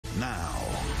now.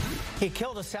 He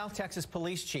killed a South Texas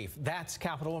police chief. That's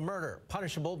capital murder,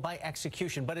 punishable by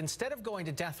execution. But instead of going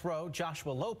to death row,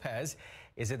 Joshua Lopez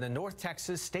is in the North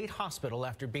Texas State Hospital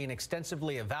after being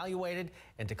extensively evaluated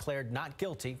and declared not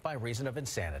guilty by reason of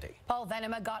insanity. Paul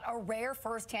Venema got a rare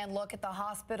firsthand look at the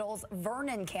hospital's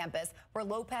Vernon campus, where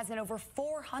Lopez and over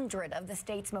 400 of the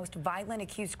state's most violent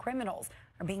accused criminals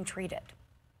are being treated.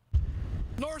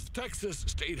 North Texas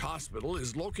State Hospital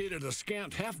is located a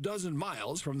scant half-dozen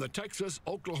miles from the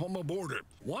Texas-Oklahoma border.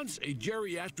 Once a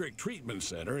geriatric treatment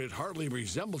center, it hardly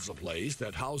resembles a place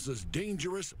that houses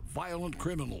dangerous, violent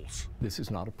criminals. This is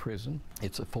not a prison.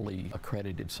 It's a fully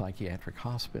accredited psychiatric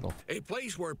hospital. A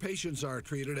place where patients are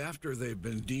treated after they've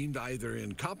been deemed either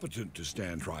incompetent to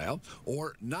stand trial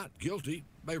or not guilty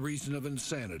by reason of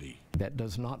insanity. That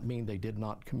does not mean they did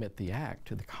not commit the act.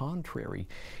 To the contrary,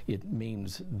 it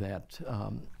means that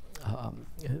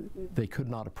they could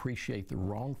not appreciate the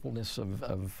wrongfulness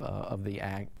of the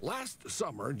act. Last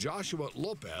summer, Joshua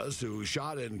Lopez, who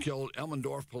shot and killed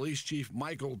Elmendorf Police Chief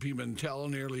Michael Pimentel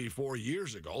nearly 4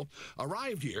 years ago,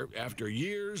 arrived here after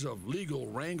years of legal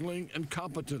wrangling and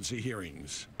competency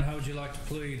hearings. How would you like to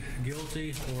plead,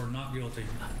 guilty or not guilty?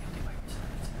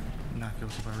 Not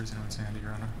guilty by reason of insanity,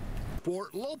 Your Honor. For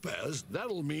Lopez,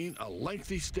 that'll mean a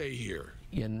lengthy stay here.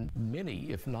 In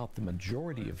many, if not the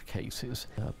majority of cases,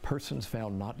 persons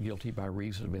found not guilty by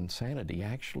reason of insanity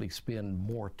actually spend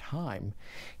more time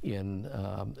in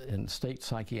state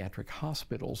psychiatric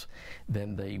hospitals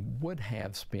than they would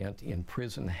have spent in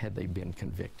prison had they been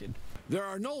convicted. There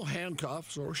are no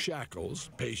handcuffs or shackles.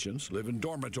 Patients live in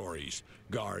dormitories.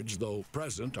 Guards, though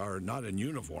present, are not in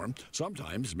uniform,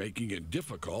 sometimes making it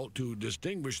difficult to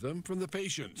distinguish them from the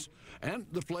patients. And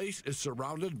the place is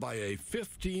surrounded by a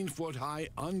 15-foot-high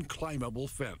unclimbable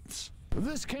fence.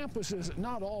 This campus is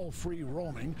not all free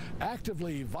roaming.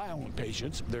 Actively violent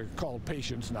patients, they're called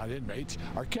patients, not inmates,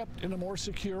 are kept in a more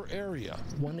secure area.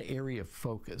 One area of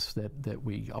focus that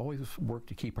we always work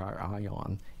to keep our eye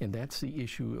on, and that's the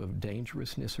issue of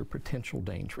dangerousness or potential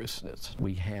dangerousness.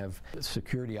 We have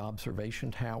security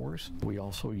observation towers. We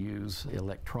also use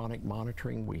electronic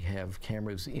monitoring. We have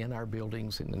cameras in our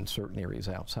buildings and in certain areas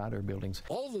outside our buildings.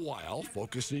 All the while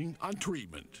focusing on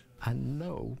treatment. I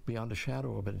know beyond a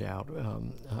shadow of a doubt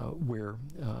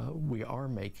we are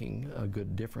making a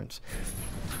good difference.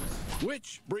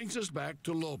 Which brings us back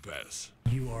to Lopez.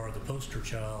 You are the poster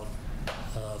child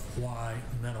of why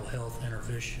mental health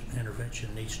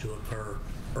intervention needs to occur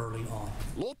early on.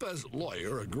 Lopez's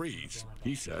lawyer agrees.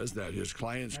 He says that his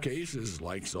client's case is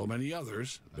like so many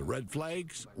others. The red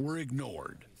flags were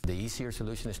ignored. The easier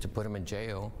solution is to put them in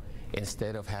jail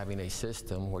instead of having a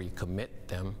system where you commit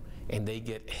them and they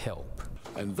get help.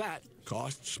 And that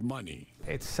costs money.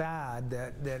 It's sad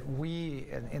that we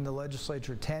in the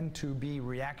legislature tend to be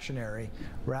reactionary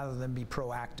rather than be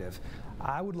proactive.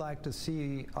 I would like to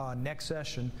see next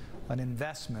session an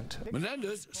investment.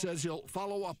 Menendez says he'll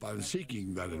follow up on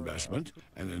seeking that investment,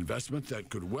 an investment that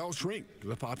could well shrink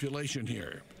the population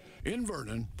here. In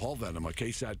Vernon, Paul Venema,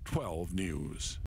 KSAT 12 News.